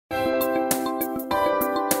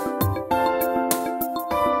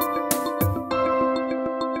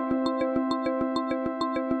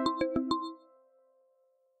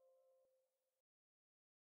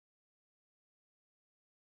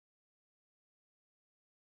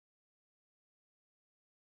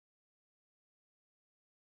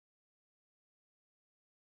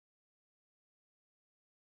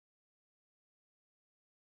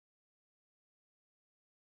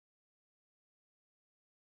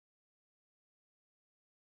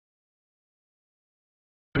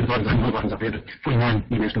ones up there, but 49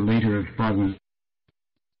 milligrams per litre of vitamin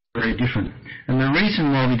very different. And the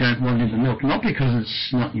reason why we don't want it in the milk, not because it's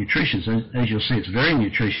not nutritious, as you'll see it's very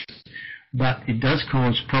nutritious, but it does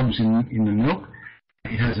cause problems in the milk.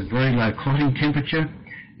 It has a very low clotting temperature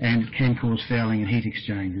and it can cause fouling and heat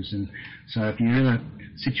exchanges. And so if you're in a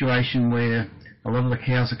situation where a lot of the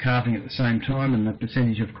cows are calving at the same time and the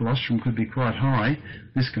percentage of colostrum could be quite high,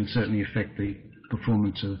 this can certainly affect the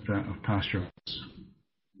performance of pasture.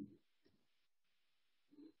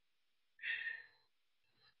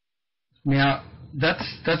 Now, that's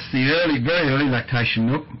the very early lactation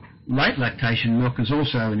milk. Late lactation milk is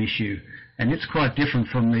also an issue, and it's quite different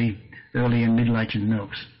from the early and mid-lactation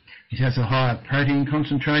milks. It has a higher protein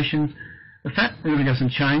concentration. The fat really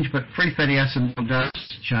doesn't change, but free fatty acid does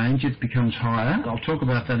change. It becomes higher. I'll talk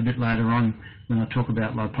about that a bit later on when I talk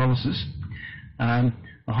about lipolysis. A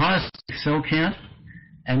higher cell count,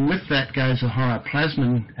 and with that goes a higher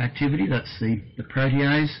plasmin activity. That's the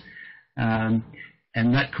protease.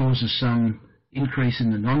 And that causes some increase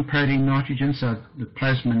in the non-protein nitrogen, so the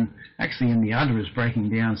plasmin actually in the udder is breaking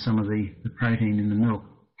down some of the protein in the milk.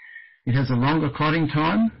 It has a longer clotting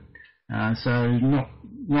time, so not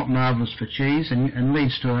marvellous for cheese, and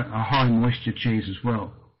leads to a high moisture cheese as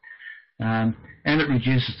well. And it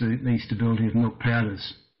reduces the stability of milk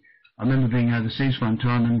powders. I remember being overseas one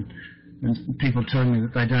time and people telling me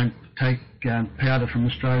that they don't take powder from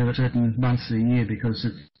Australia at certain months of the year because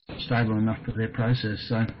it's stable enough for their process,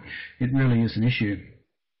 so it really is an issue.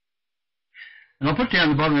 And I'll put down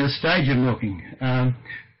the bottom of the stage of milking.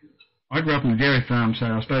 I grew up on a dairy farm, so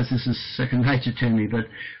I suppose this is second nature to me, but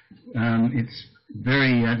it's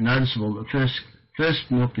very noticeable. The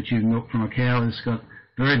first milk that you milk from a cow has got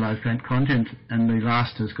very low fat content, and the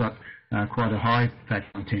last has got quite a high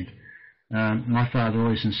fat content. My father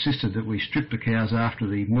always insisted that we strip the cows after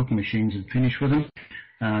the milking machines had finished with them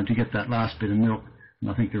to get that last bit of milk. And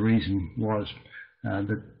I think the reason was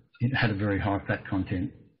that it had a very high fat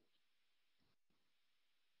content.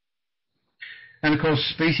 And of course,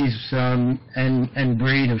 species and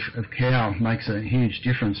breed of cow makes a huge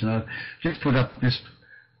difference. And I've just put up this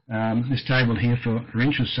table here for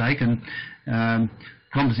interest's sake, and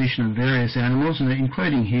composition of various animals, and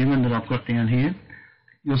including human that I've got down here.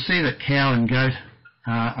 You'll see that cow and goat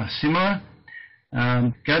are similar.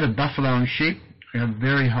 Go to buffalo and sheep. We have a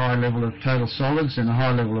very high level of total solids and a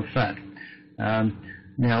high level of fat.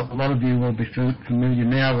 Now, a lot of you will be familiar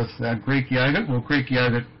now with Greek yogurt. Well, Greek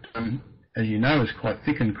yogurt, as you know, is quite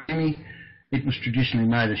thick and creamy. It was traditionally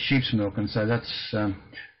made of sheep's milk, and so that's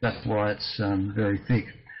why it's very thick.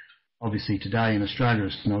 Obviously, today in Australia,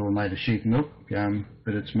 it's not all made of sheep milk,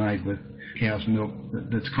 but it's made with cow's milk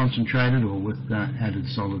that's concentrated or with added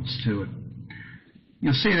solids to it.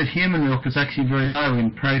 You'll see that human milk is actually very low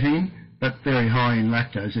in protein, but very high in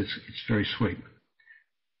lactose. It's very sweet.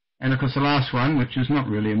 And of course the last one, which is not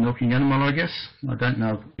really a milking animal, I guess. I don't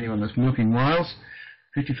know of anyone that's milking whales.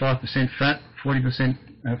 55% fat,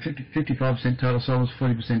 55% total solids,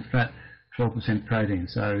 40% fat, 12% protein.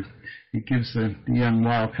 So it gives the young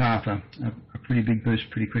wild calf a pretty big boost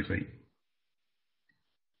pretty quickly.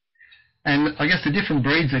 And I guess the different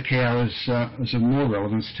breeds of cow is of more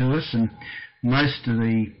relevance to us. And most of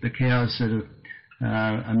the cows that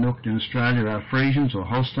are milked in Australia are Friesians or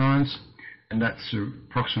Holsteins, and that's the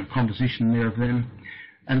approximate composition there of them.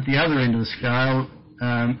 And at the other end of the scale,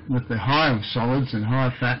 with the higher solids and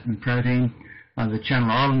higher fat and protein, are the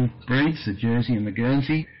Channel Island breeds, the Jersey and the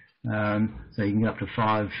Guernsey. So you can get up to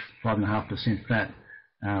 5.5% fat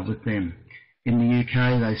with them. In the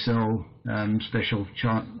UK, they sell special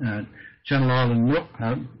Channel Island milk,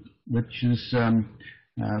 which is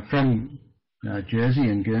from Jersey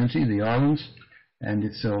and Guernsey, the islands, and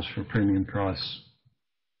it sells for a premium price.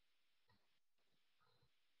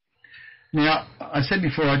 Now, I said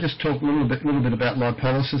before, I just talked a little bit about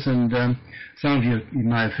lipolysis, and some of you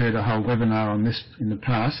may have heard a whole webinar on this in the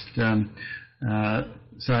past.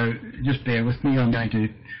 So just bear with me. I'm going to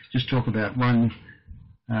just talk about one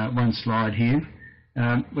slide here.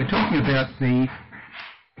 We're talking about the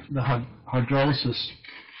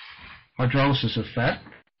hydrolysis of fat,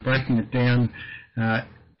 breaking it down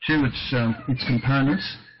to its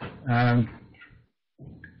components,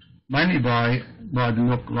 mainly by the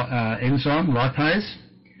milk enzyme lipase.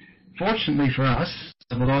 Fortunately for us,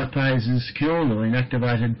 the lipase is killed or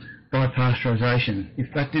inactivated by pasteurisation.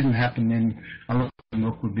 If that didn't happen, then a lot of the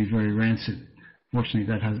milk would be very rancid. Fortunately,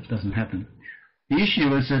 that doesn't happen. The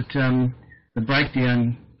issue is that the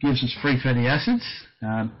breakdown gives us free fatty acids.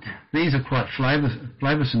 These are quite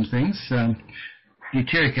flavoursome things.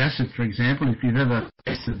 Butyric acid, for example, if you've ever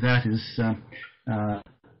tasted that, is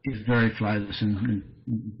is very flavourless and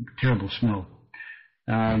terrible smell.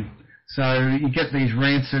 So you get these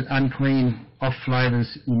rancid, unclean, off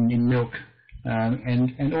flavours in milk,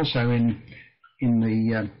 and also in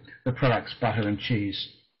the products, butter and cheese.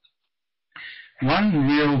 One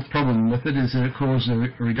real problem with it is that it causes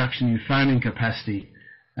a reduction in foaming capacity,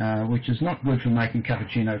 which is not good for making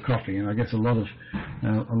cappuccino coffee. And I guess a lot of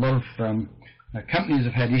companies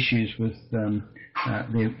have had issues with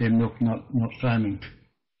their milk not foaming.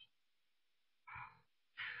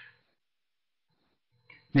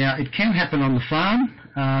 Now, it can happen on the farm,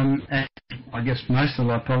 and I guess most of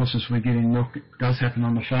the lipolysis we get in milk does happen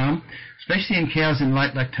on the farm, especially in cows in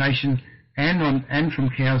late lactation and from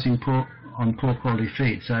cows on poor quality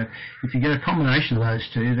feed. So if you get a combination of those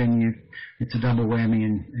two, then it's a double whammy,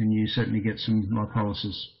 and you certainly get some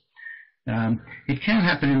lipolysis. It can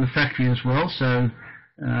happen in the factory as well. So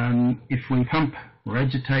if we pump or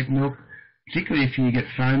agitate milk, particularly if you get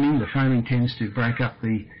foaming, the foaming tends to break up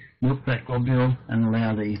the milk fat globule and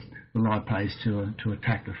allow the lipase to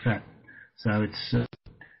attack the fat. So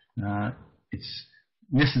it's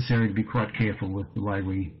necessary to be quite careful with the way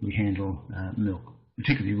we handle milk,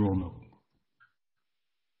 particularly raw milk.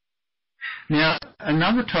 Now,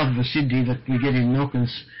 another type of acidity that we get in milk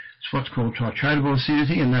is what's called titratable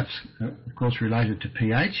acidity, and that's of course related to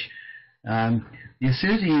pH. The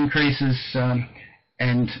acidity increases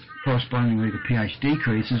and correspondingly the pH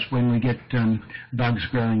decreases when we get bugs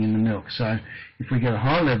growing in the milk. So if we get a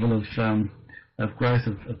high level of growth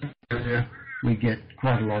of bacteria, we get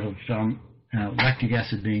quite a lot of lactic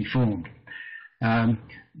acid being formed. The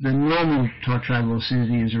normal titratable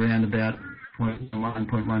acidity is around about 0.1,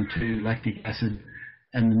 0.12 lactic acid,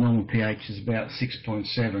 and the normal pH is about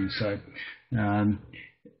 6.7. So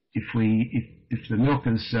if the milk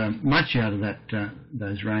is much out of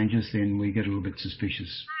those ranges, then we get a little bit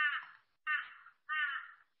suspicious.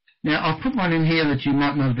 Now, I've put one in here that you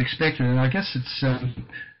might not have expected, and I guess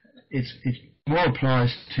it more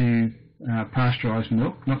applies to pasteurised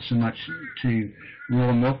milk, not so much to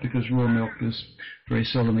raw milk, because raw milk is very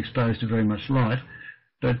seldom exposed to very much light.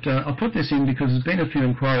 But I put this in because there's been a few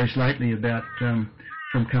inquiries lately about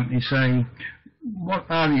from companies saying, what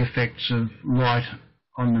are the effects of light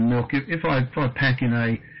on the milk? If I pack in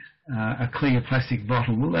a clear plastic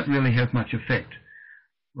bottle, will that really have much effect?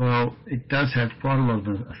 Well, it does have quite a lot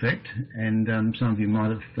of effect, and some of you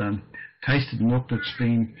might have tasted milk that's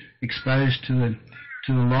been exposed to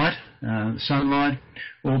the light, sunlight,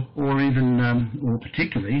 or even, or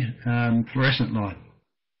particularly, fluorescent light.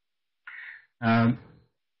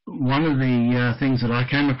 One of the things that I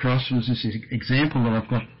came across was this example that I've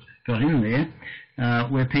got in there,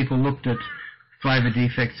 where people looked at flavour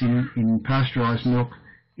defects in pasteurised milk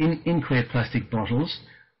in clear plastic bottles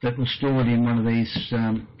that were stored in one of these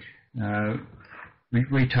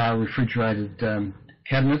retail refrigerated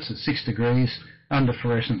cabinets at 6 degrees under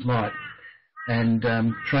fluorescent light. And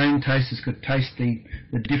trained tasters could taste the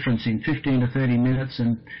difference in 15 to 30 minutes,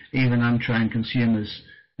 and even untrained consumers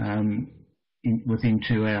within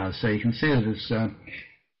 2 hours. So you can see that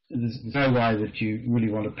there's no way that you really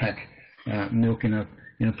want to pack milk in a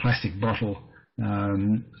plastic bottle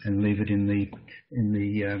and leave it in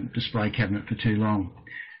the display cabinet for too long.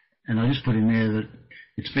 And I just put in there that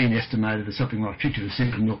it's been estimated that something like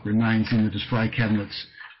 50% of milk remains in the display cabinets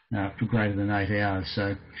for greater than 8 hours.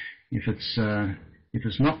 So if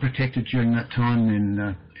it's not protected during that time,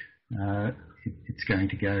 then it's going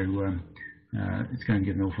to go it's going to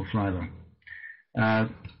get an awful flavour.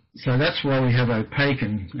 So that's why we have opaque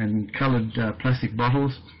and coloured plastic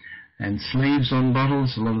bottles and sleeves on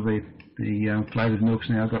bottles. A lot of the flavoured milks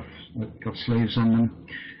now got sleeves on them,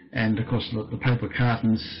 and of course the paper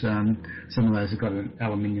cartons, some of those have got an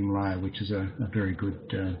aluminium layer, which is a very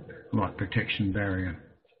good light protection barrier.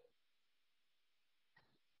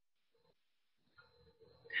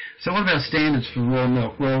 So what about standards for raw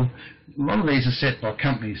milk? Well, a lot of these are set by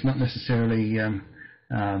companies, not necessarily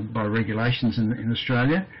by regulations in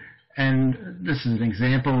Australia. And this is an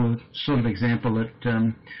example, sort of example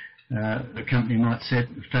that a company might set.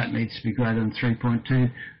 Fat needs to be greater than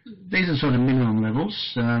 3.2. These are sort of minimum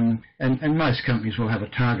levels, and most companies will have a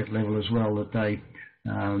target level as well that they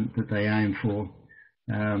aim for.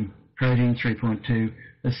 Protein 3.2,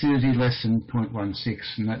 acidity less than 0.16,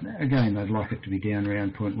 and that, again, they'd like it to be down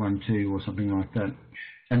around 0.12 or something like that.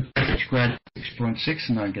 And pH grade 6.6,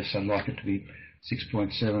 and I guess I'd like it to be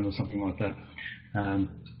 6.7 or something like that.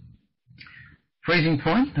 Freezing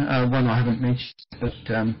point, one I haven't mentioned, but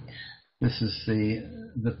this is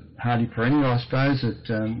the hardy perennial, I suppose, that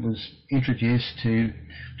was introduced to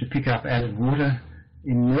pick up added water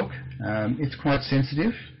in milk. It's quite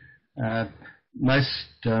sensitive. most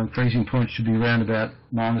freezing points should be around about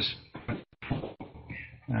minus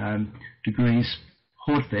degrees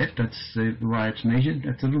Hilton. That's the way it's measured.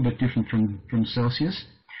 That's a little bit different from Celsius.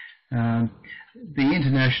 The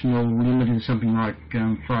international limit is something like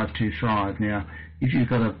 525. Now, if you've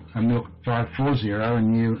got a milk 540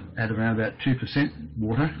 and you add around about 2%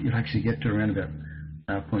 water, you'll actually get to around about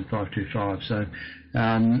 0.525. So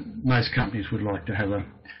most companies would like to have a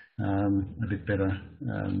bit better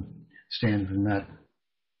standard than that.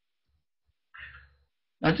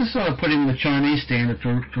 I just thought I'd put in the Chinese standard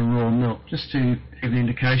for raw milk, just to give an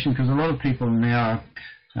indication, because a lot of people now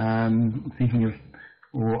are thinking of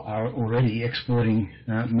or are already exporting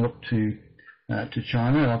milk to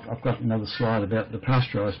China. I've got another slide about the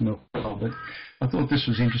pasteurised milk, but I thought this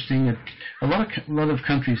was interesting. A lot of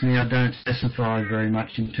countries now don't specify very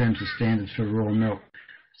much in terms of standards for raw milk,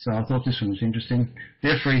 so I thought this one was interesting.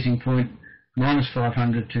 Their freezing point, minus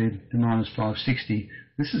 500 to minus 560.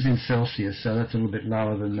 This is in Celsius, so that's a little bit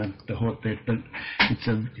lower than the hot bed, but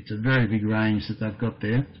it's a very big range that they've got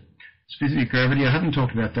there. Specific gravity, I haven't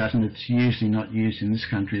talked about that, and it's usually not used in this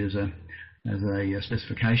country as a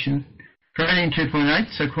specification. Protein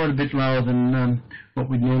 2.8, so quite a bit lower than what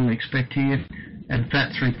we'd normally expect here, and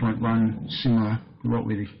fat 3.1, similar to what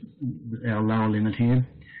our lower limit here.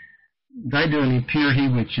 They do an impurity,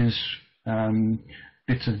 which is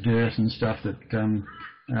bits of dirt and stuff that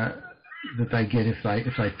they get if they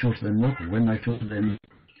filter their milk, or when they filter their milk.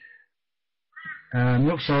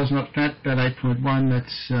 Milk solids not fat, about 8.1.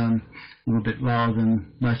 That's a little bit lower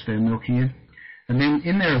than most of our milk here. And then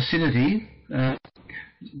in their acidity,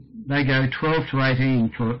 they go 12 to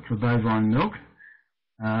 18 for bovine milk,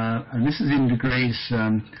 and this is in degrees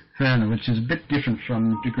Fahrenheit, which is a bit different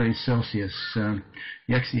from degrees Celsius. You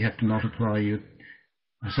actually have to multiply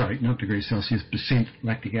not degrees Celsius, percent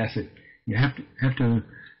lactic acid. You have to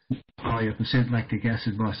multiply your percent lactic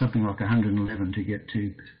acid by something like 111 to get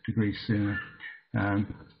to degrees Fahrenheit.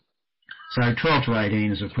 So 12 to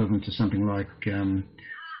 18 is equivalent to something like 10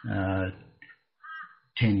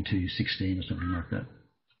 to 16 or something like that.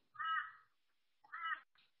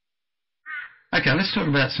 Okay, let's talk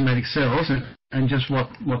about somatic cells and just what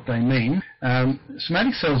they mean.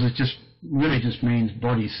 Somatic cells really just means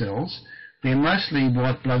body cells. They're mostly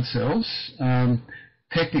white blood cells.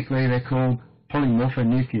 Technically, they're called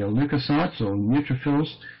polymorphonuclear leukocytes or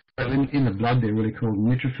neutrophils. But in the blood, they're really called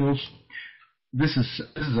neutrophils. This is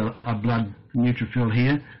a blood neutrophil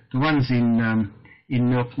here. The ones in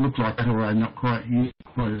milk look like that, although not quite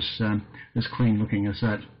as clean looking as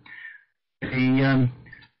that.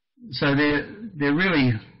 So they're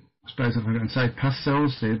really, I suppose if I can say, pus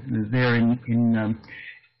cells. They're there in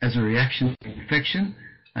as a reaction to infection,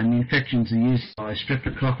 and the infections are used by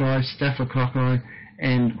streptococci, staphylococci,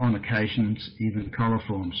 and on occasions even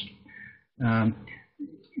coliforms.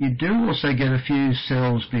 You do also get a few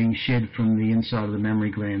cells being shed from the inside of the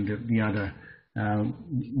mammary gland, the udder,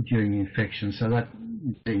 during the infection, so that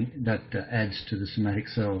adds to the somatic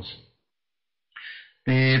cells.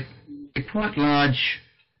 They're quite large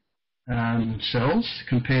cells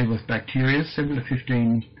compared with bacteria, 7 to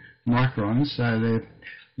 15 microns, so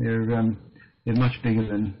they're much bigger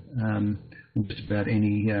than just about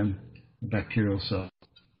any bacterial cell.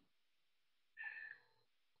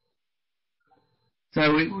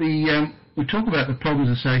 So we talk about the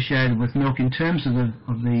problems associated with milk in terms of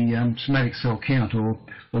the somatic cell count or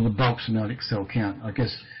the bulk somatic cell count. I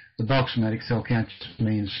guess the bulk somatic cell count just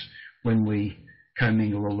means when we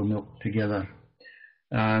commingle all the milk together.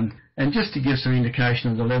 And just to give some indication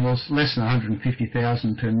of the levels, less than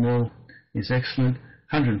 150,000 per mil is excellent.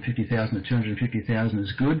 150,000 to 250,000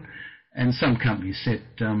 is good, and some companies set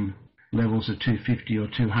levels of 250 or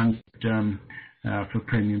 200 for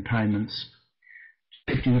premium payments.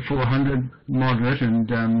 50 to 400, moderate, and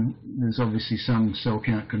there's obviously some cell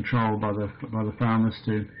count control by the farmers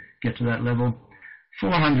to get to that level.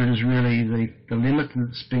 400 is really the limit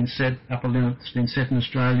that's been set, upper limit that's been set in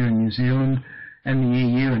Australia and New Zealand and the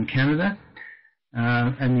EU and Canada.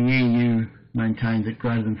 And the EU maintained that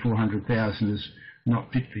greater than 400,000 is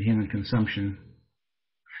not fit for human consumption.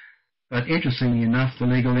 But interestingly enough, the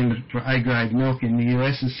legal limit for A-grade milk in the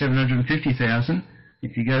US is 750,000.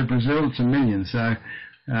 If you go to Brazil, it's 1 million, so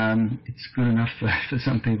it's good enough for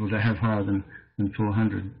some people to have higher than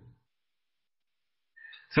 400.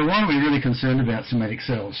 So why are we really concerned about somatic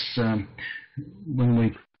cells? When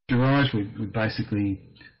we pasteurize, we basically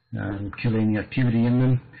kill any activity in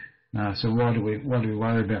them. So why do we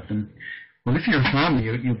worry about them? Well, if you're a farmer,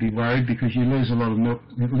 you'll be worried because you lose a lot of milk,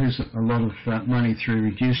 you lose a lot of money through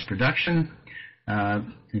reduced production.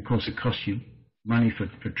 And of course, it costs you money for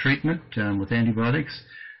treatment with antibiotics.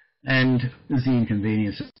 and there's the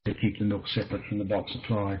inconvenience to keep the milk separate from the bulk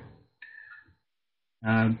supply.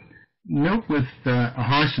 Milk with a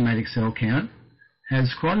high somatic cell count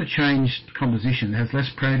has quite a changed composition. It has less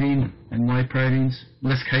protein and whey proteins,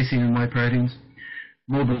 less casein and whey proteins,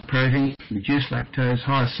 more milk protein, reduced lactose,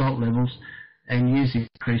 higher salt levels, and usually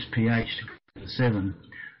increased pH to 7.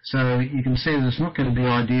 So you can see that it's not going to be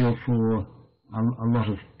ideal for a lot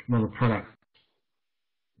of product.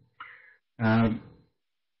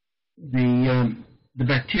 The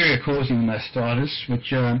bacteria causing mastitis,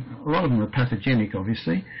 which a lot of them are pathogenic,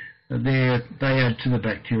 obviously, they add to the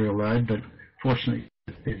bacterial load, but fortunately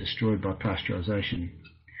they're destroyed by pasteurisation.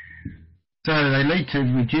 So they lead to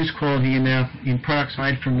reduced quality in products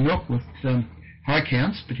made from milk with high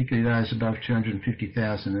counts, particularly those above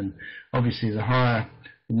 250,000, and obviously the higher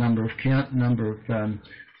the number of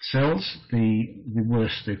cells, the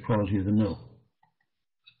worse the quality of the milk.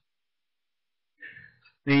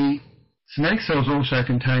 The somatic cells also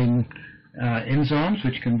contain enzymes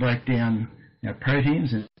which can break down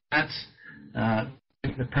proteins and fats.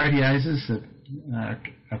 The proteases that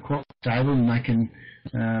are quite stable, and they can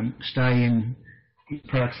stay in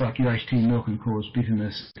products like UHT milk and cause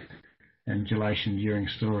bitterness and gelation during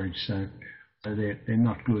storage, so they're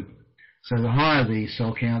not good. So the higher the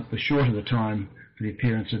cell count, the shorter the time for the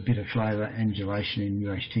appearance of bitter flavour and gelation in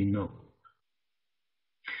UHT milk.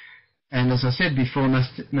 And as I said before,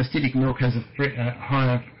 mastitic milk has a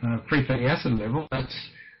higher free fatty acid level.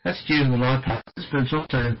 That's due to the lipases, but it's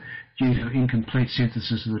also due to incomplete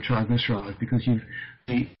synthesis of the triglyceride, because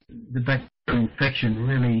the bacterial infection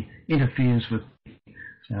really interferes with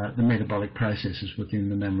the metabolic processes within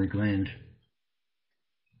the mammary gland.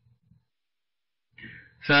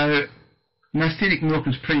 So mastitic milk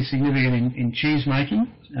is pretty significant in cheese making.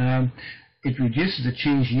 It reduces the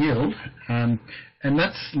cheese yield, and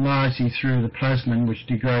that's largely through the plasmin, which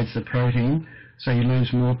degrades the protein, so you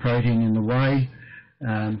lose more protein in the whey.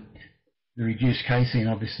 The reduced casein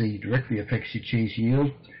obviously directly affects your cheese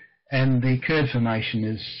yield, and the curd formation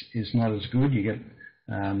is not as good. You get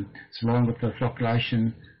it's longer for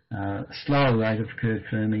flocculation, slower rate of curd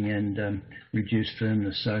firming, and reduced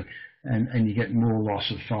firmness. So, and you get more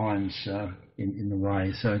loss of fines in the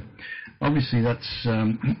whey. So, obviously that's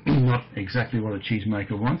not exactly what a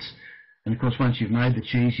cheesemaker wants. And of course, once you've made the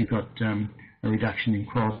cheese, you've got a reduction in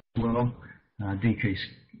quality as well,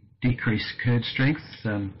 decreased curd strength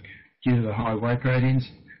due to the high whey proteins,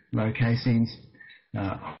 low caseins,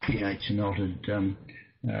 pH and altered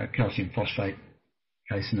calcium phosphate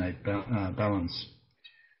caseinate balance.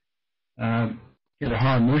 Get a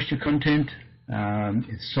higher moisture content.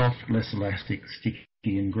 It's soft, less elastic, sticky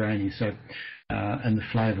and grainy. So, and the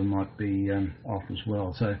flavour might be off as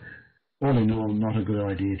well. So, all in all, not a good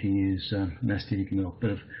idea to use mastitic milk.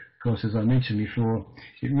 But of course, as I mentioned before,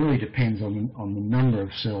 it really depends on the number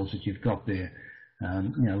of cells that you've got there.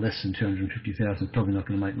 Less than 250,000 is probably not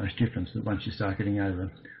going to make much difference, but once you start getting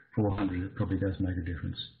over 400, it probably does make a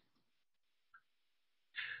difference.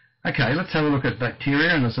 Okay, let's have a look at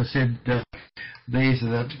bacteria, and as I said, these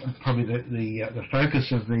are probably the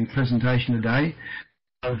focus of the presentation today.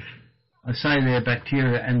 I say they're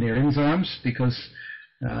bacteria and their enzymes because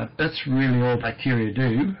that's really all bacteria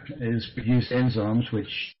do, is produce enzymes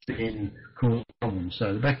which then cause problems.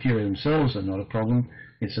 So the bacteria themselves are not a problem.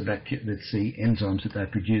 It's the enzymes that they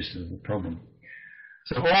produce that are the problem.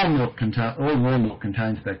 So all raw milk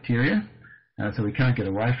contains bacteria, so we can't get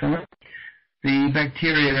away from it. The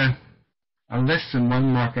bacteria are less than 1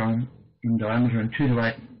 micron in diameter and 2 to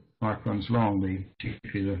 8 microns long,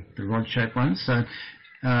 particularly the rod-shaped ones. So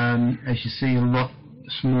as you see, a lot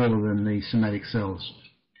smaller than the somatic cells.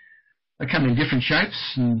 They come in different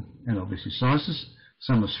shapes and obviously sizes.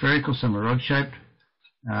 Some are spherical, some are rod-shaped.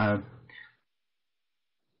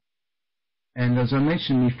 And as I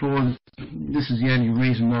mentioned before, this is the only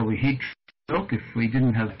reason why we heat treat milk. If we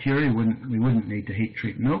didn't have bacteria, we wouldn't need to heat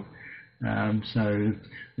treat milk. So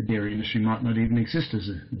the dairy industry might not even exist,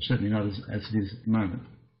 certainly not as it is at the moment.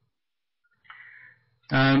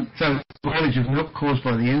 So the boilage of milk caused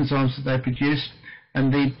by the enzymes that they produce,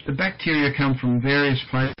 and the bacteria come from various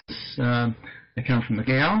places. They come from the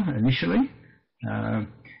cow initially,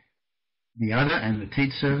 the udder and the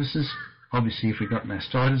teat surfaces. Obviously, if we've got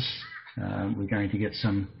mastitis, we're going to get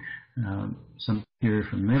some bacteria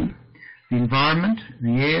from them. The environment,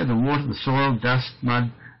 the air, the water, the soil, dust,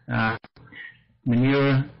 mud,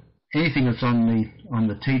 manure, anything that's on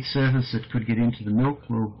the teat surface that could get into the milk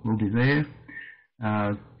will be there.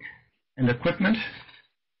 And equipment,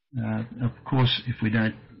 of course, if we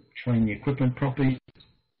don't clean the equipment properly,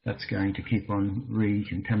 that's going to keep on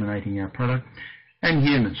recontaminating our product. And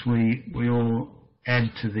humans, we all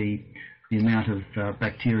add to the amount of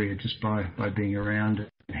bacteria just by being around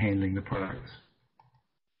and handling the products.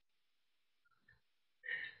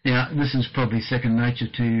 Now, this is probably second nature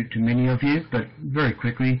to many of you, but very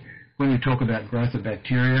quickly, when we talk about growth of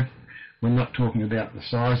bacteria, we're not talking about the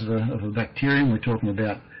size of a bacterium, we're talking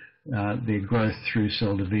about their growth through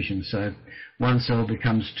cell division. So one cell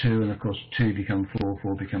becomes 2, and of course 2 become 4,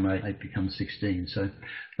 4 become 8, 8 becomes 16. So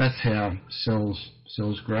that's how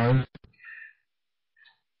cells grow.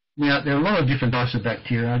 Now, there are a lot of different types of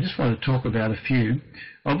bacteria. I just want to talk about a few.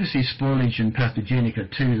 Obviously, spoilage and pathogenic are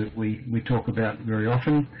two that we talk about very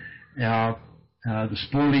often. The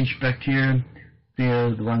spoilage bacteria,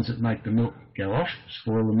 they're the ones that make the milk go off,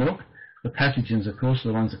 spoil the milk. The pathogens, of course, are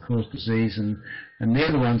the ones that cause disease, and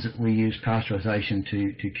they're the ones that we use pasteurisation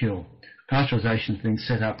to kill. Pasteurisation has been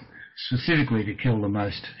set up specifically to kill the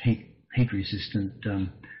most heat-resistant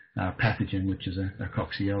pathogen, which is a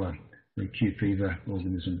Coxiella, the Q fever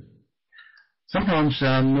organism. Sometimes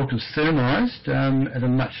milk is thermised at a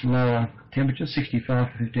much lower temperature,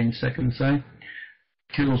 65 to 15 seconds, say.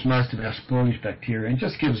 Kills most of our spoilage bacteria and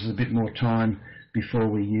just gives us a bit more time before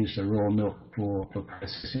we use the raw milk for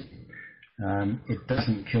processing. It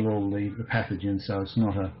doesn't kill all the pathogens, so it's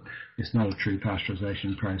not a true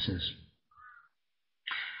pasteurisation process.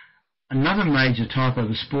 Another major type of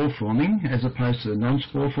the spore forming, as opposed to the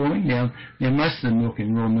non-spore forming. Now most of the milk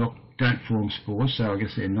in raw milk don't form spores, so I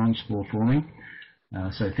guess they're non-spore forming.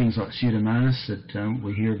 So things like Pseudomonas that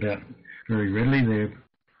we hear about very readily,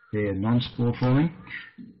 they're non-spore forming.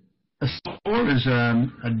 A spore is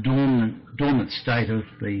a dormant state of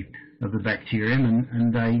the bacterium,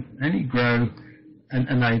 and they only grow,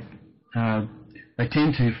 and they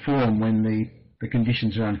tend to form when the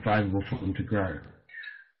conditions are unfavourable for them to grow.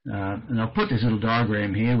 And I'll put this little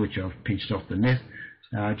diagram here, which I've pinched off the net,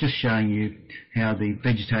 just showing you how the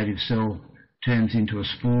vegetative cell turns into a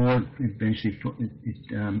spore. Eventually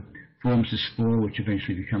it forms a spore, which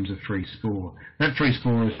eventually becomes a free spore. That free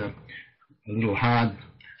spore is a little hard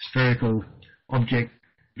spherical object,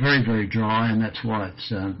 very, very dry, and that's why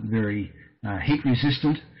it's very heat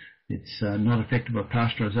resistant. It's not affected by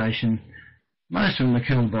pasteurisation. Most of them are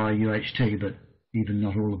killed by UHT, but even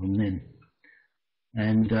not all of them then.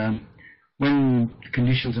 And when the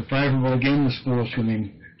conditions are favourable again, the spores can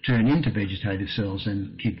then turn into vegetative cells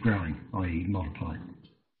and keep growing, i.e. multiply. A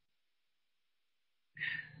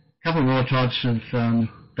couple of more types of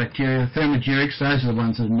bacteria. Thermogerics, those are the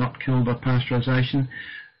ones that are not killed by pasteurisation.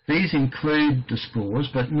 These include the spores,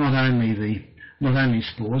 but not only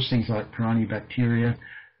spores, things like Pyranobacteria,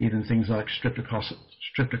 even things like Streptococcus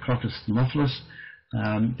thermophilus,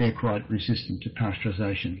 they're quite resistant to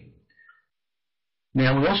pasteurisation.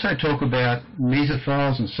 Now, we also talk about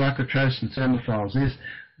mesophiles and psychotrophs and thermophiles.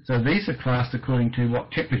 So these are classed according to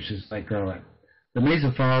what temperatures they grow at. The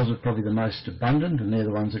mesophiles are probably the most abundant, and they're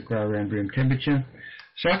the ones that grow around room temperature.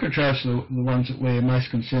 Psychotrophs are the ones that we're most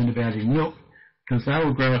concerned about in milk, because they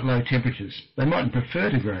will grow at low temperatures. They mightn't prefer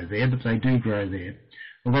to grow there, but they do grow there.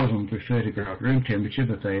 A lot of them prefer to grow at room temperature,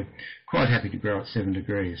 but they're quite happy to grow at 7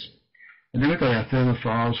 degrees. And then we've got our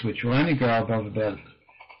thermophiles, which will only grow above about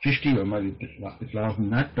 50 or maybe a bit lower than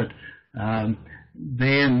that, but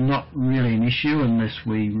they're not really an issue unless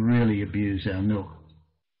we really abuse our milk.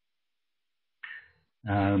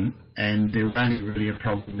 And they're only really a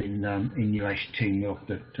problem in UHT milk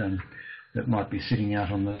that might be sitting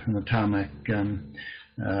out on the tarmac in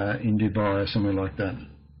Dubai or somewhere like that.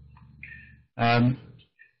 And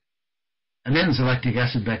then there's the lactic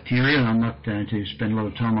acid bacteria, and I'm not going to spend a lot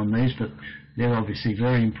of time on these, but they're obviously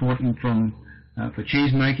very important for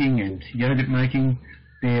cheese making and yogurt making.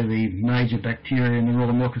 They're the major bacteria in the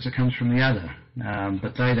raw milk as it comes from the udder,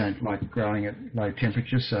 but they don't like growing at low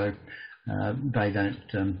temperatures, so they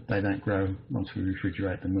don't grow once we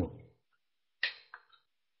refrigerate the milk.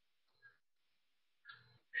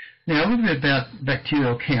 Now, a little bit about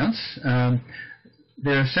bacterial counts.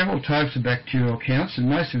 There are several types of bacterial counts, and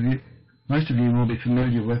most of you will be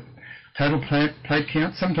familiar with total plate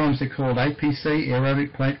counts. Sometimes they're called APC,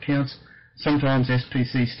 aerobic plate counts. Sometimes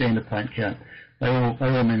SPC, standard plate count. They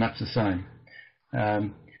all mean much the same.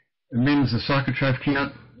 And then there's a psychotroph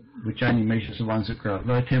count, which only measures the ones that grow at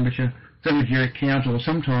low temperature. Thermogeric count, or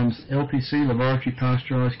sometimes LPC, laboratory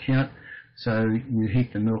pasteurised count. So you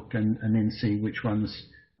heat the milk and then see which ones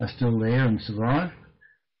are still there and survive.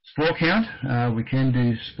 Spore count, we can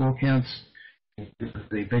do spore counts with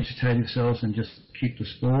the vegetative cells and just keep the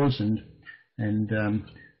spores and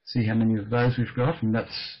see how many of those we've got, and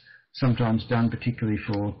that's sometimes done particularly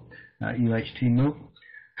for UHT milk.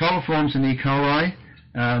 Coliforms and E. coli,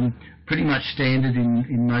 pretty much standard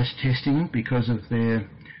in most testing because of their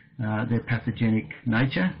their pathogenic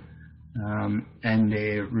nature, and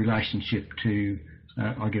their relationship to,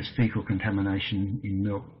 I guess, fecal contamination in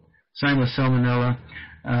milk. Same with Salmonella,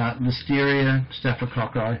 Listeria,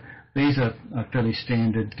 Staphylococci. These are fairly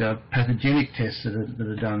standard pathogenic tests that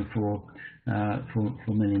are done for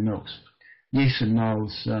many milks. Yeast and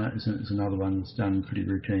molds is another one that's done pretty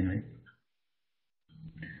routinely.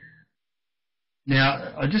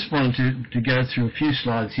 Now, I just wanted to go through a few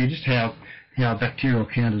slides here, just how bacterial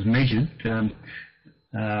count is measured.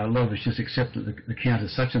 A lot of us just accept that the count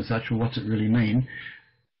is such and such. Well, what's it really mean?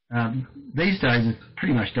 These days, it's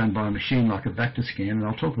pretty much done by a machine like a Bactiscan, and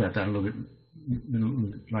I'll talk about that a little bit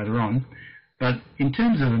later on. But in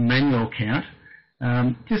terms of a manual count,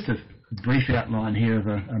 just a brief outline here of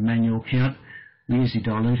a manual count. We usually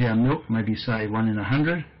dilute our milk, maybe say 1 in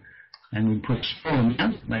 100, and we put a small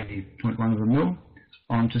amount, maybe 0.1 of a mil,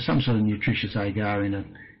 onto some sort of nutritious agar in a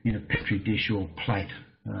petri dish or plate.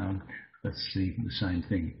 That's the same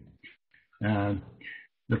thing.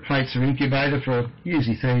 The plates are incubated for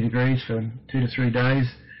usually 30 degrees for 2 to 3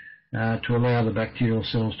 days to allow the bacterial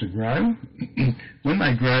cells to grow. When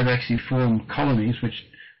they grow, they actually form colonies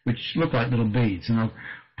which look like little beads. And I'll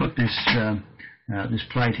put this this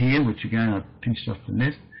plate here, which again I pinched off the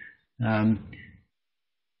net.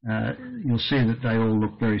 You'll see that they all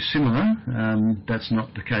look very similar. That's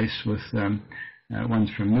not the case with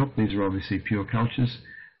ones from milk. These are obviously pure cultures.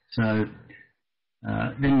 So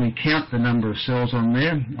then we count the number of cells on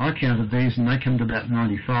there. I counted these and they come to about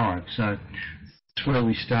 95. So that's where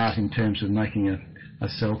we start in terms of making a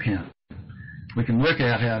cell count. We can work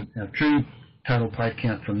out our true total plate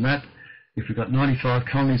count from that. If we've got 95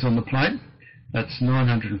 colonies on the plate, that's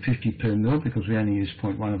 950 per mil because we only use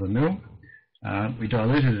 0.1 of a mil. We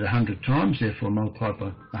dilute it 100 times, therefore multiply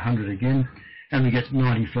by 100 again, and we get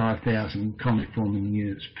 95,000 colony forming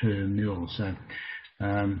units per mil. So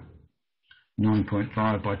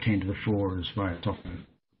 9.5 by 10 to the 4 is the way it's often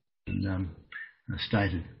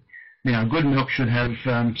stated. Now, good milk should have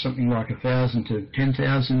something like 1,000 to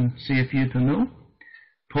 10,000 CFU per mil.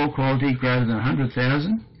 Poor quality greater than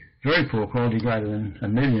 100,000. Very poor quality greater than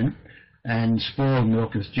 1 million. And spoiled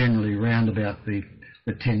milk is generally round about the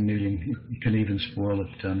 10 million. You can even spoil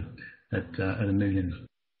it at 1 million.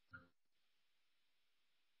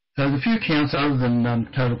 So there's a few counts other than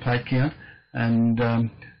total plate count, and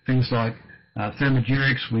things like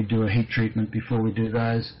thermogerics, we do a heat treatment before we do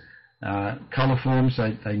those. Coliforms,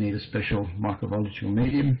 they need a special microbiological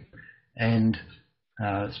medium, and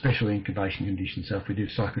special incubation conditions. So if we do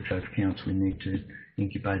psychotroph counts, we need to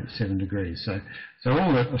incubate at 7 degrees. So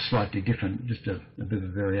all are slightly different, just a bit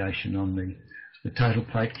of variation on the total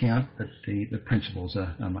plate count, but the principles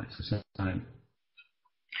are much the same.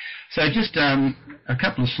 So just a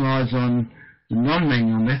couple of slides on the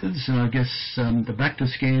non-manual methods, and I guess the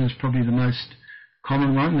Bactiscan is probably the most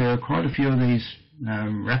common one. There are quite a few of these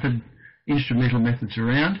rapid instrumental methods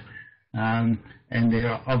around, and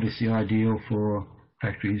they're obviously ideal for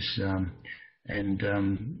factories and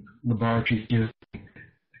laboratories doing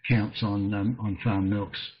counts on farm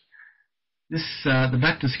milks. The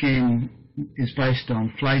Bactiscan is based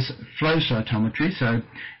on flow cytometry, so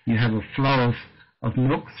you have a flow of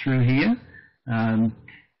milk through here, and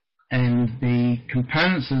the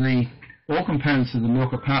components of all components of the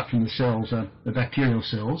milk apart from the cells, the bacterial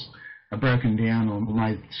cells, are broken down or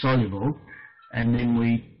made soluble, and then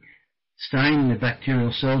we stain the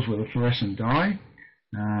bacterial cells with a fluorescent dye,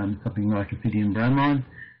 something like ethidium bromide,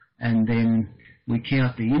 and then we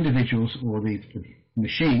count the individuals, or the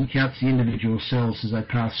machine counts the individual cells as they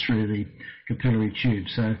pass through the capillary tube.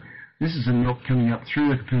 So this is the milk coming up through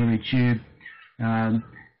the capillary tube. The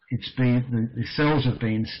cells have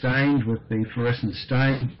been stained with the fluorescent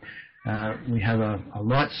stain. We have a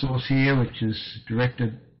light source here which is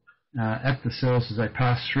directed at the cells as they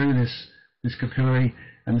pass through this capillary,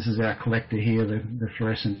 and this is our collector here. The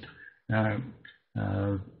fluorescent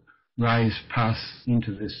rays pass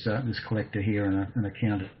into this collector here and a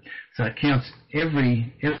counter. So it counts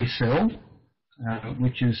every cell,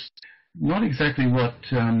 which is not exactly what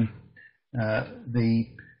the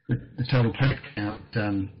total plate count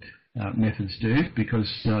methods do, because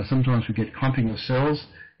sometimes we get clumping of cells.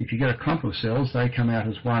 If you get a clump of cells, they come out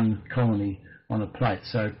as one colony on a plate.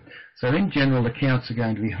 So in general, the counts are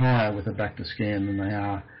going to be higher with a Bactiscan than they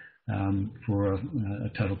are for a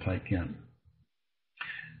total plate count.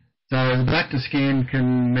 So the Bactiscan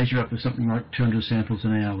can measure up to something like 200 samples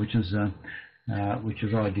an hour, which is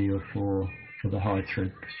ideal for the high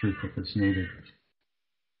throughput that's needed.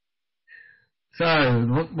 So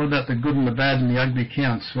what about the good and the bad and the ugly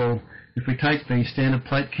counts? Well, if we take the standard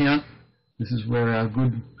plate count, this is where our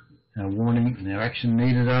good our warning and our action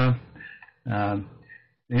needed are.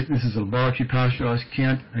 This is a laboratory pasteurised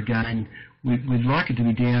count. Again, we'd like it to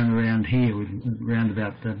be down around here, around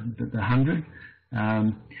about the 100.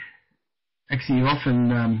 Actually,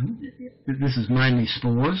 often this is mainly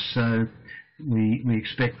spores, so we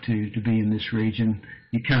expect to be in this region.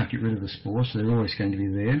 You can't get rid of the spores, so they're always going to be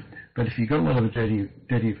there. But if you've got a lot of dirty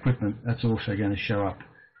equipment, that's also going to show up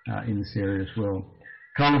in this area as well.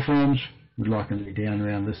 Coliforms, we'd like them to be down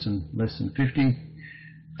around less than 50.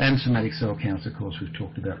 And somatic cell counts, of course, we've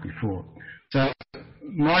talked about before. So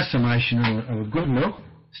my summation of a good milk: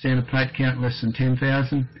 standard plate count less than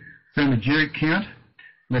 10,000, thermogeric count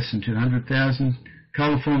less than 200,000,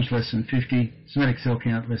 coliforms less than 50, somatic cell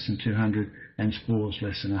count less than 200, and spores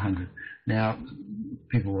less than 100. Now,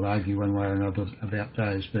 people will argue one way or another about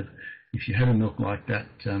those, but if you had a milk like that,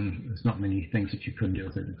 there's not many things that you couldn't do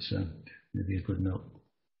with it. It'd be a good milk.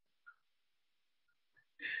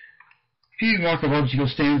 Few microbiological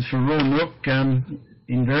standards for raw milk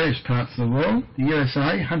in various parts of the world. The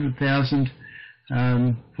USA, 100,000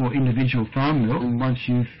 for individual farm milk, and once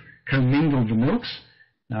you've commingled the milks,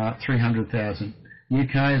 300,000.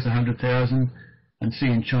 UK is 100,000, and see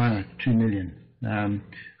in China 2 million.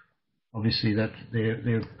 Obviously, that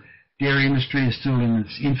their dairy industry is still in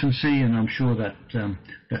its infancy, and I'm sure that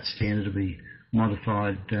that standard will be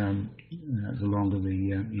modified the longer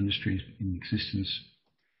the industry is in existence.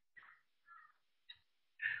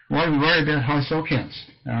 Why do we worry about high cell counts?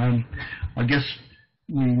 I guess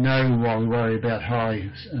we know why we worry about high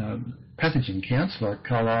pathogen counts like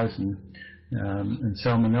coli and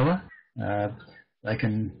salmonella. They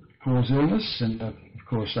can cause illness, and of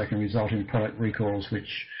course they can result in product recalls,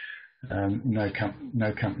 which no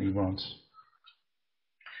company wants.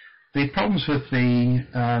 The problems with the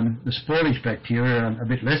spoilage bacteria are a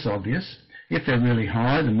bit less obvious. If they're really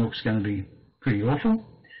high, the milk's going to be pretty awful.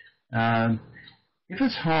 If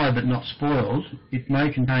it's high but not spoiled, it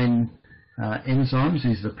may contain enzymes,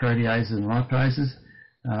 these are the proteases and lipases,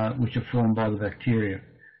 which are formed by the bacteria.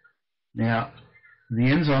 Now, the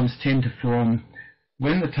enzymes tend to form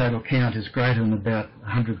when the total count is greater than about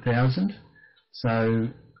 100,000, so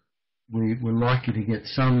we're likely to get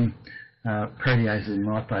some proteases and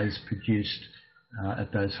lipases produced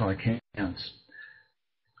at those high counts.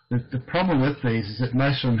 The problem with these is that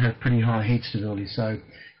most of them have pretty high heat stability, so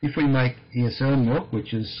if we make ESL milk,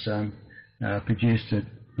 which is produced at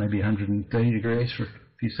maybe 130 degrees for a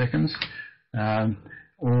few seconds,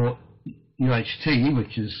 or UHT,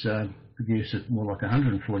 which is produced at more like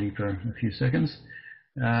 140 for a few seconds,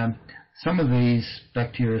 some of these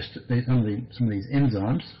bacteria, some of these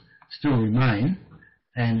enzymes still remain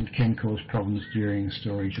and can cause problems during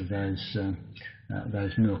storage of those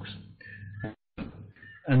milks.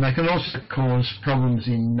 And they can also cause problems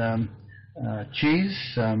in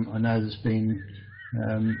cheese. I know there's been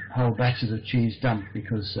whole batches of cheese dumped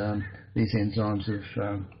because these enzymes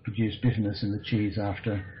have produced bitterness in the cheese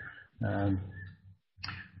after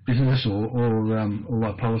bitterness or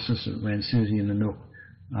lipolysis of rancusi in the milk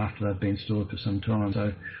after they've been stored for some time.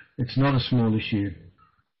 So it's not a small issue.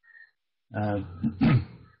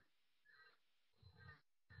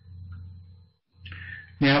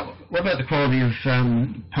 Now, what about the quality of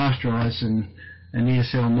pasteurised and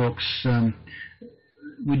ESL milks?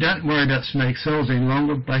 We don't worry about somatic cells any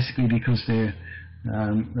longer, basically because they've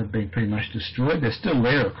been pretty much destroyed. They're still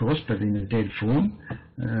there, of course, but in a dead form.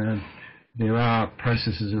 There are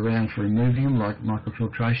processes around for removing them, like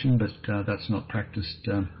microfiltration, but that's not practiced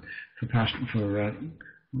for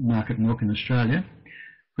market milk in Australia.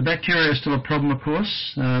 The bacteria are still a problem, of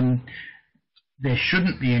course. There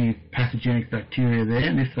shouldn't be any pathogenic bacteria there,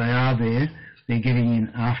 and if they are there, they're getting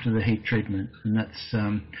in after the heat treatment, and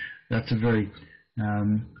that's a very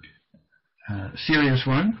serious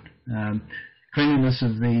one. Cleanliness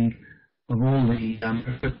of all the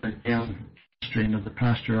equipment downstream of the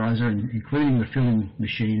pasteuriser, including the filling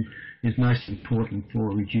machine, is most important for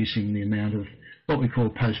reducing the amount of what we call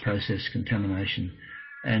post-process contamination,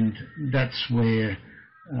 and that's where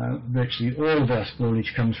virtually all of our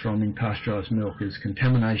spoilage comes from in pasteurised milk, is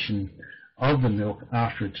contamination of the milk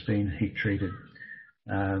after it's been heat treated.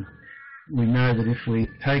 We know that if we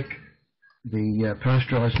take the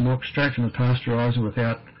pasteurised milk straight from the pasteuriser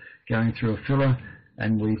without going through a filler,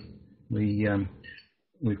 and we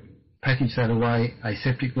package that away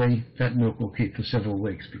aseptically, that milk will keep for several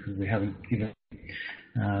weeks because we haven't given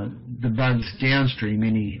the bugs downstream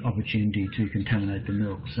any opportunity to contaminate the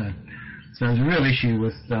milk. So there's a real issue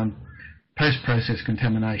with post-process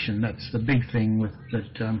contamination. That's the big thing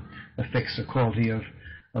that affects the quality of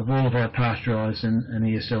all of our pasteurised and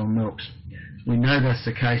ESL milks. We know that's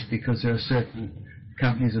the case because there are certain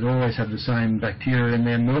companies that always have the same bacteria in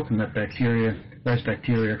their milk, and those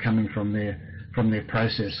bacteria are coming from their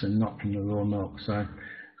process and not from the raw milk. So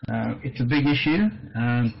it's a big issue.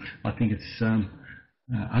 I think it's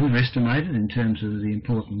underestimated in terms of the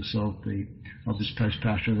importance of this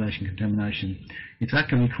post-pasteurisation contamination. It's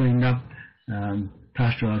actively cleaned up.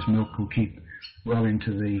 Pasteurised milk will keep well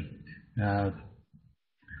into the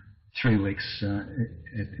 3 weeks,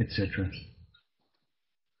 etc.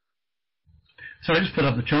 So I just put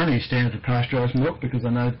up the Chinese standard for pasteurised milk because I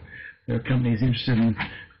know there are companies interested in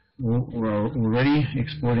or are already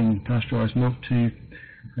exporting pasteurised milk to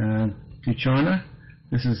China.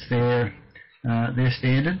 This is their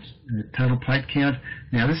standard, total plate count.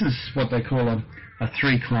 Now this is what they call a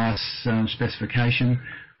 3-class specification.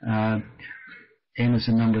 M is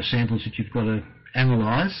the number of samples that you've got to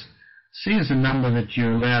analyse. C is the number that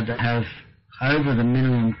you're allowed to have over the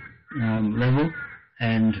minimum level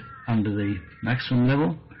and under the maximum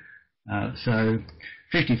level. So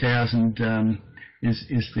 50,000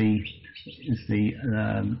 is the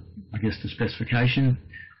I guess the specification.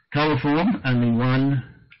 Coliform, only one.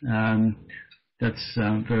 That's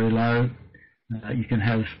very low. You can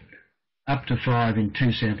have up to 5 in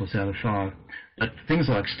 2 samples out of 5. But things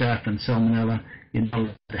like staph and salmonella, you're not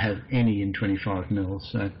allowed to have any in 25 mils.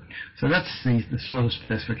 So that's the sort of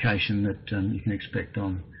specification that you can expect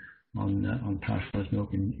on pasteurised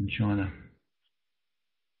milk in China.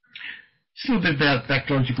 Just a little bit about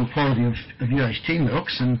bacteriological quality of UHT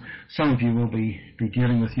milks, and some of you will be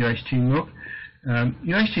dealing with UHT milk.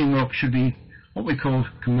 UHT milk should be what we call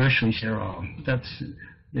commercially sterile.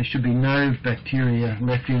 There should be no bacteria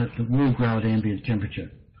left in it that will grow at ambient temperature.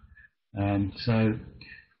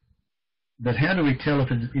 But how do we tell if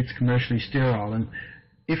it's commercially sterile? And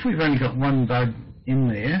if we've only got one bug in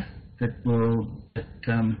there, it will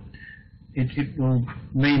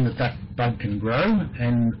mean that bug can grow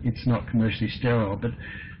and it's not commercially sterile. But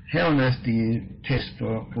how on earth do you test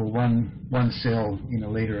for one cell in a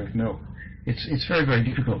litre of milk? It's very, very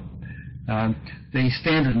difficult. The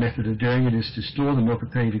standard method of doing it is to store the milk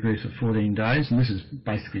at 30 degrees for 14 days, and this is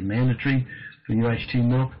basically mandatory for UHT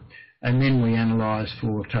milk, and then we analyse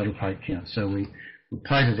for total plate count. So we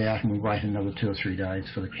plate it out and we wait another 2 or 3 days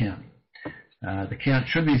for the count. The count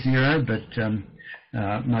should be 0, but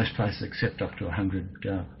most places accept up to 100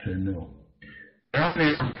 per mil. There are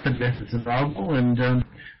method methods available, and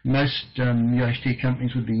most UHT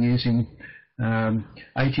companies would be using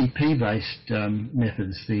ATP-based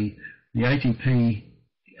methods. The ATP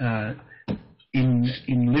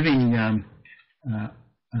in living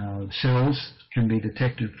cells can be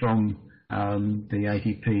detected from the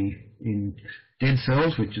ATP in dead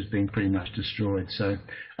cells, which has been pretty much destroyed. So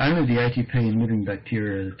only the ATP in living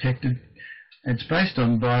bacteria are detected. It's based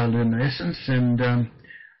on bioluminescence, and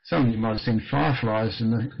some of you might have seen fireflies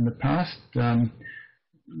in the past. They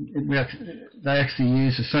actually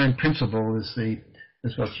use the same principle as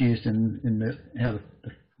what's used in how the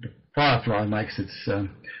firefly makes its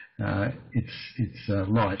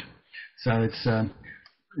light. So it's a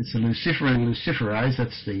luciferin luciferase.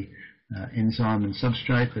 That's the enzyme and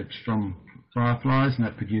substrate that's from fireflies, and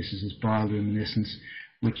that produces this bioluminescence,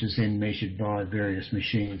 which is then measured by various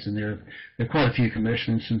machines. And there are quite a few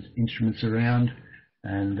commercial instruments around,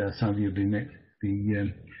 and some of you will be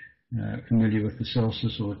familiar with the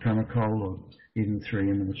Celsius or the Chronicol or even the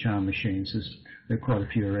 3M and the Charm machines. There are quite a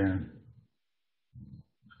few around.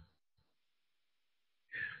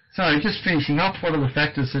 So just finishing off, what are the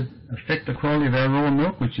factors that affect the quality of our raw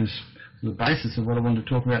milk, which is the basis of what I want to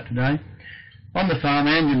talk about today. On the farm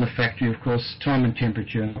and in the factory, of course, time and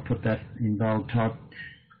temperature, and I'll put that in bold type,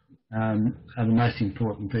 are the most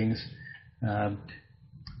important things.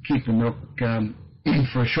 Keep the milk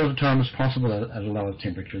for as short a time as possible at a lower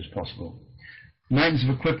temperature as possible. Maintenance of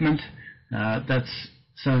equipment, that's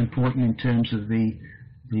so important in terms of the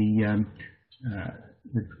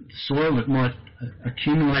soil that might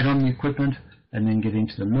accumulate on the equipment and then get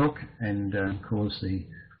into the milk and cause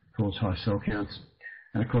high cell counts.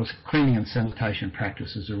 And of course, cleaning and sanitation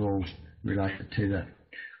practices are all related to that.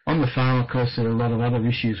 On the farm, of course, there are a lot of other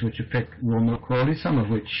issues which affect raw milk quality, some of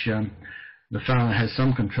which the farmer has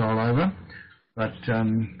some control over, but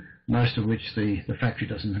most of which the factory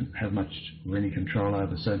doesn't have much or any control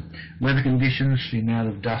over. So weather conditions, the amount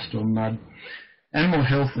of dust or mud, animal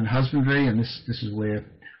health and husbandry, and this is where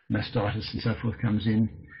mastitis and so forth comes in.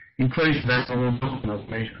 Inclusion of animal milk, and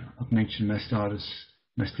I've mentioned mastitis,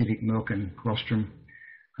 mastitic milk and colostrum.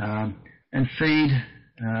 And feed,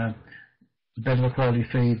 the better the quality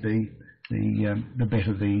feed, the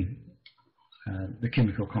better the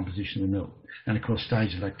chemical composition of the milk. And of course,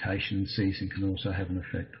 stage of lactation and season can also have an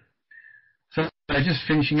effect. So So just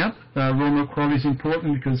finishing up, raw milk quality is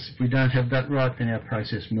important because if we don't have that right, then our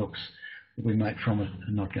processed milks that we make from it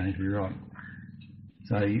are not going to be right.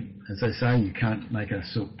 So, as they say, you can't make a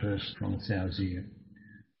silk purse from a sow's ear.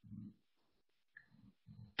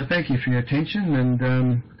 So thank you for your attention,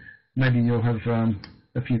 and maybe you'll have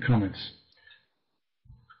a few comments.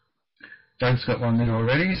 Doug's got one there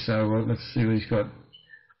already, so let's see what he's got.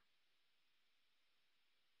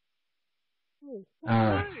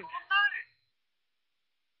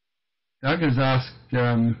 Doug has asked,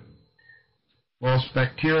 whilst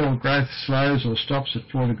bacterial growth slows or stops at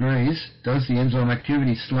 4 degrees, does the enzyme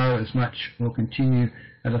activity slow as much or continue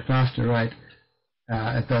at a faster rate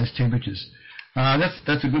at those temperatures?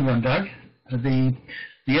 That's a good one, Doug. The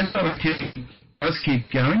enzyme activity does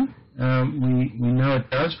keep going. We know it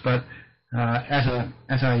does, but at a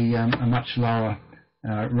much lower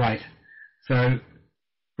rate. So,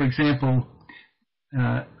 for example,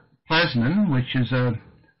 plasmin, which is a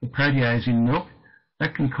protease in milk,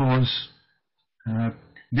 that can cause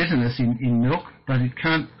bitterness in milk, but it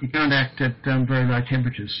can't act at very low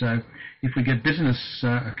temperatures. So if we get bitterness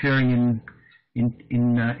occurring in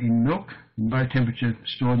milk, in low temperature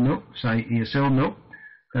stored milk, say ESL milk,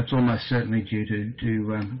 that's almost certainly due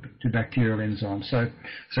to bacterial enzymes.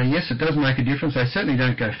 So yes, it does make a difference. They certainly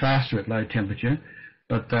don't go faster at low temperature,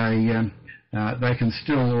 but they can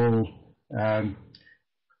still all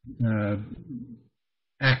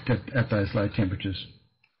act at those low temperatures.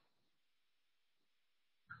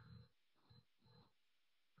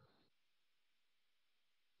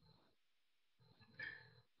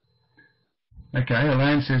 Okay,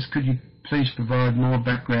 Elaine says, could you please provide more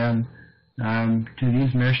background to the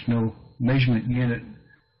international measurement unit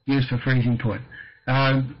used for freezing point?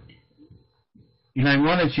 Elaine,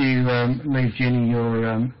 why don't you leave Jenny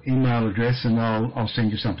your email address, and I'll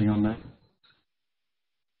send you something on that.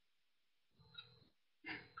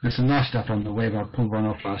 There's some nice stuff on the web. I pulled one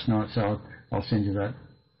off last night, so I'll send you that.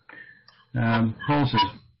 Paul says,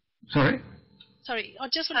 sorry? Sorry, I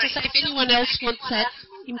just want to say if anyone else wants that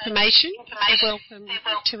information, they're welcome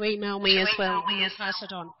to email me as well and I'll pass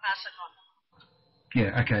it on.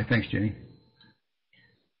 Yeah, okay, thanks Jenny.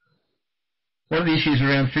 What are the issues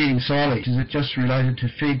around feeding silage? Is it just related to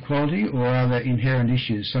feed quality, or are there inherent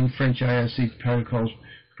issues? Some French AOC protocols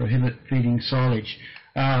prohibit feeding silage.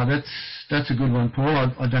 That's a good one,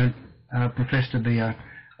 Paul. I don't profess to be an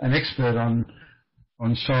expert on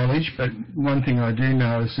silage, but one thing I do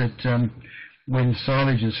know is that when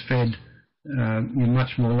silage is fed, you're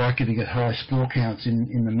much more likely to get high spore counts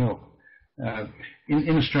in the milk.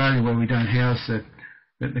 In Australia, where we don't house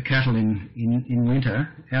the cattle in winter,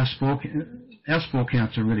 our spore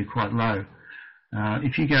counts are really quite low.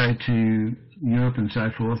 If you go to Europe and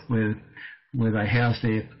so forth, where they house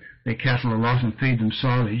their cattle a lot and feed them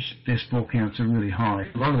silage, their spore counts are really high.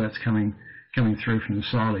 A lot of that's coming through from the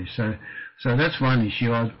silage. So that's one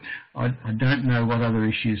issue. I don't know what other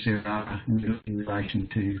issues there are in relation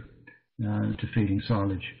to feeding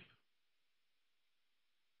silage.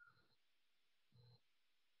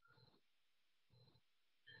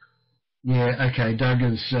 Yeah, okay.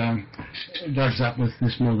 Doug's up with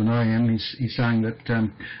this more than I am. He's saying that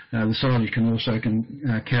the silage can also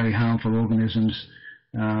carry harmful organisms,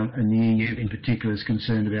 and the EU in particular is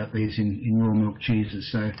concerned about these in raw milk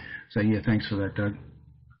cheeses. So yeah, thanks for that, Doug.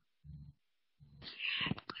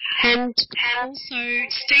 And also,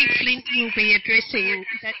 Steve Flint will be addressing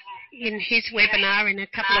that in his webinar in a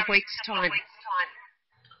couple of weeks' time.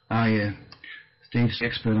 Oh yeah, Steve's the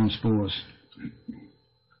expert on spores.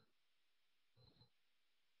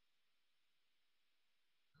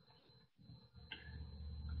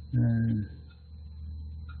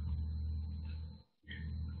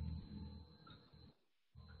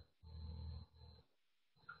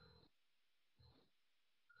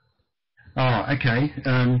 Okay.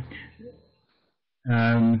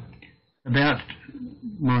 About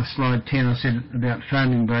my slide 10, I said about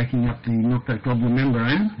foaming breaking up the milk-fat globule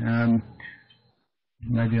membrane.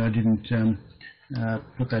 Maybe I didn't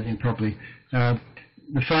put that in properly. The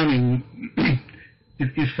foaming,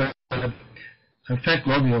 if a fat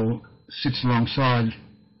globule sits alongside,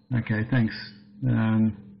 okay, thanks.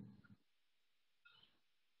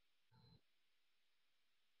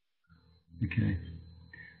 Okay.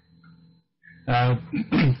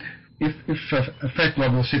 If a fat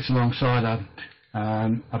globule sits alongside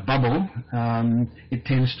a bubble, it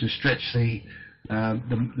tends to stretch the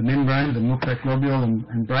membrane, the milk fat globule,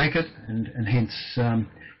 and break it, and hence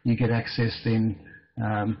you get access then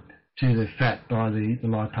to the fat by the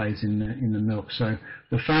lipase in the milk. So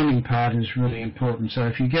the foaming part is really important. So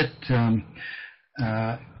if you get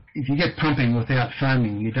if you get pumping without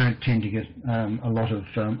foaming, you don't tend to get a lot of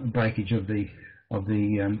breakage of the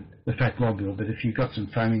fat globule. But if you've got some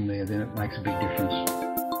foaming there, then it makes a big difference.